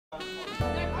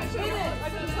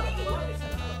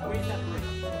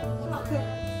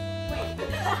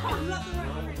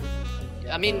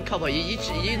I mean, come on,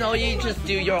 you know, you just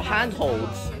do your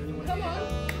handholds. Come on.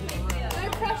 No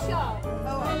pressure.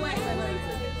 Oh, wait.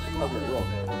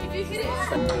 If you hit it.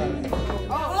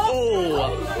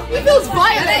 Oh! It feels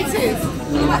violated!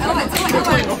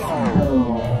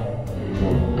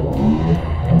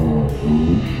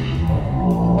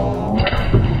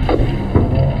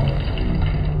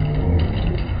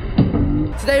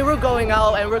 Today we're going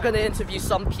out and we're gonna interview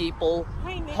some people.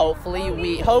 Hopefully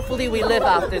we live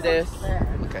after this.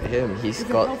 Look at him, he's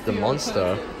got the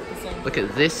monster. Look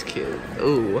at this kid.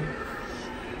 Ooh.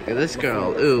 Look at this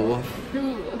girl. Ooh.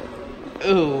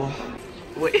 Ooh.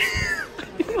 Wait.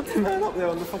 What's the man up there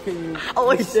on the fucking... Oh,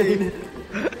 I see.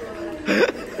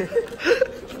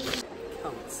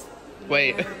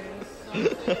 Wait.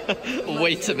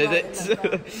 Wait a minute.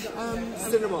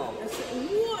 Cinema.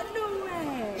 What? No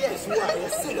way! Yes, right, a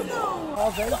cinema.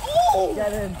 Oh!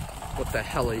 Get in. What the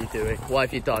hell are you doing? What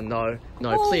have you done? No.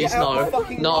 No, please, no.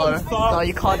 No. No,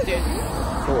 you can't do it.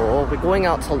 So, we're going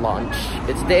out to lunch.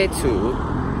 It's day 2.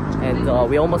 And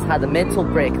we almost had a mental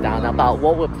breakdown about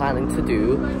what we're planning to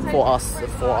do for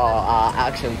our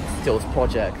action stills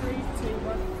project.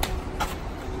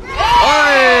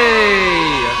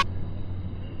 Hey!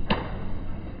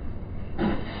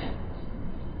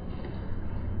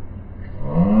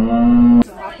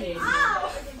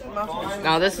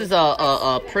 Now this is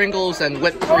a Pringles and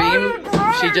whipped cream.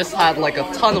 She just had like a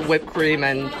ton of whipped cream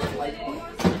and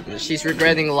she's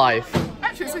regretting life.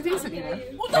 Actually, it's so decent, you know.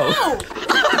 Oh.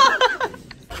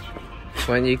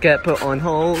 When you get put on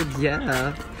hold,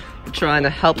 yeah. Trying to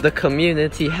help the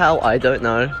community, how? I don't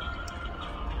know.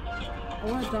 I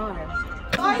want to die.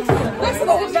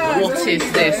 What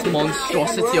is this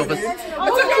monstrosity of a...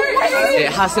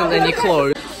 It hasn't any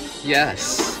clothes.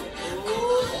 Yes.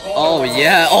 Oh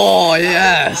yeah, oh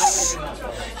yes!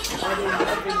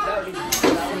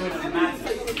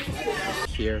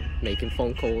 Here, making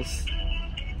phone calls.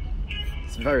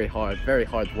 It's very hard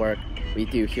work we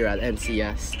do here at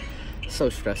NCS. So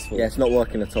stressful. Yeah, it's not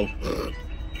working at all.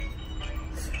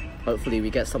 Hopefully we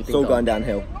get something It's all done. going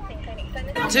downhill.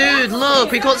 Dude,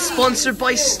 look, we got sponsored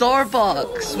by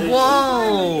Starbucks.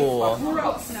 Whoa!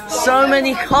 So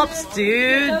many cups,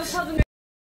 dude!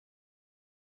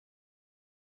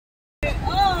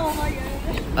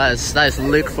 That is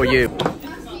Luke for you.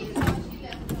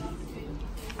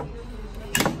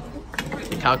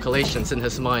 Calculations in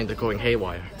his mind are going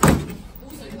haywire.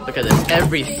 Look at this,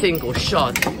 every single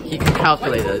shot he can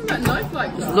calculate it.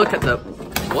 Just look at the...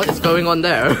 What is going on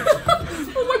there? Oh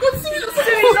my god, Sue's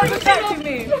not protecting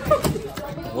me!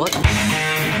 What?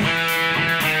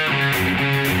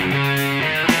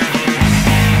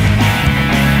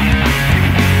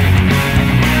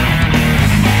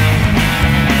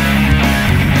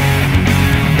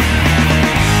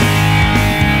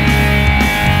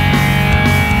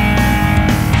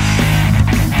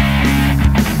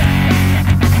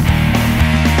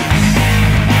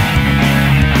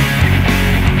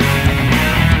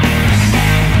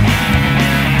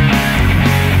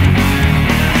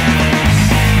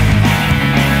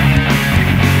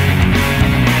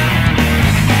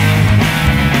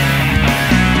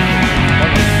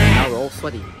 Now we're all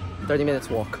sweaty. 30 minutes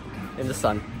walk in the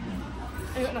sun.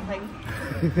 I got nothing.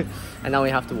 And now we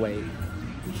have to wait.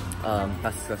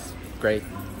 That's great.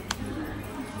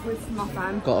 With my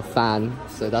fan. Got a fan,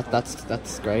 so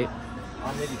that's great.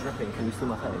 I'm nearly dripping. Can you see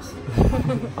my face?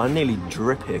 I'm nearly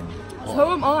dripping.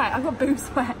 So am I. I got boob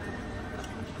sweat.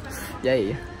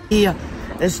 Yay. He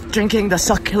is drinking the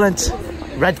succulent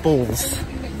Red Bulls.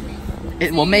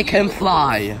 It will make him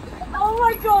fly. Oh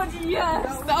my god,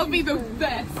 yes! That would be the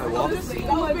best. Honestly,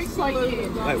 that would be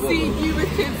exciting. See you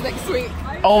with kids next week.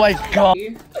 Oh my god.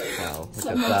 Wow, look at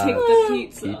Someone take that. the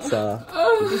pizza.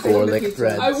 Pizza, garlic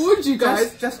bread. I would, you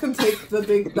guys. Just come take that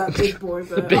big boy.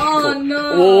 But Big Oh boy.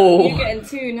 no! Whoa. You're getting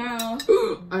 2 now.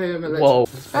 I am a legend. Whoa.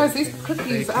 Guys, these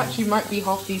cookies actually might be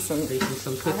half decent. Making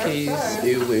some cookies.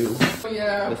 Ew, ew. Oh,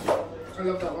 yeah, I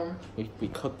love that one. We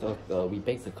cooked we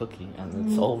baked the cookie and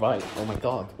it's all right. Oh my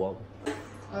god, whoa.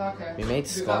 Oh, okay. We made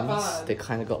Is it that scones. bad? They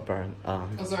kind of got burnt. Oh,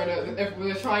 sorry, no, if we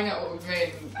were trying out what we've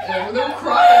made, they were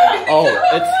crying. Oh,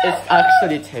 it's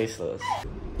actually tasteless.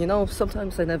 You know,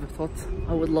 sometimes I never thought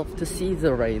I would love to see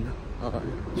the rain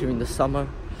during the summer,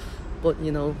 but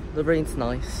you know, the rain's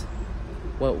nice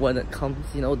when it comes.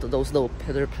 You know, those little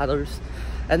pitter patters,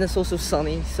 and it's also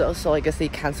sunny, so I guess they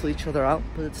cancel each other out.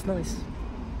 But it's nice.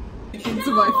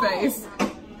 Into my face.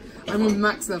 I'm on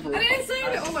max level. I didn't say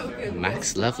that. Oh my god.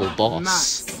 Max level boss.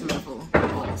 Max level.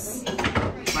 Boss.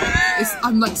 Like,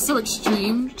 I'm like so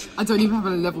extreme. I don't even have a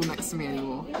level next to me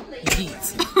anymore.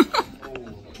 Yeet.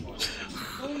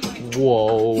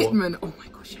 Whoa. Hitman. Oh my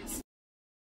gosh, yes.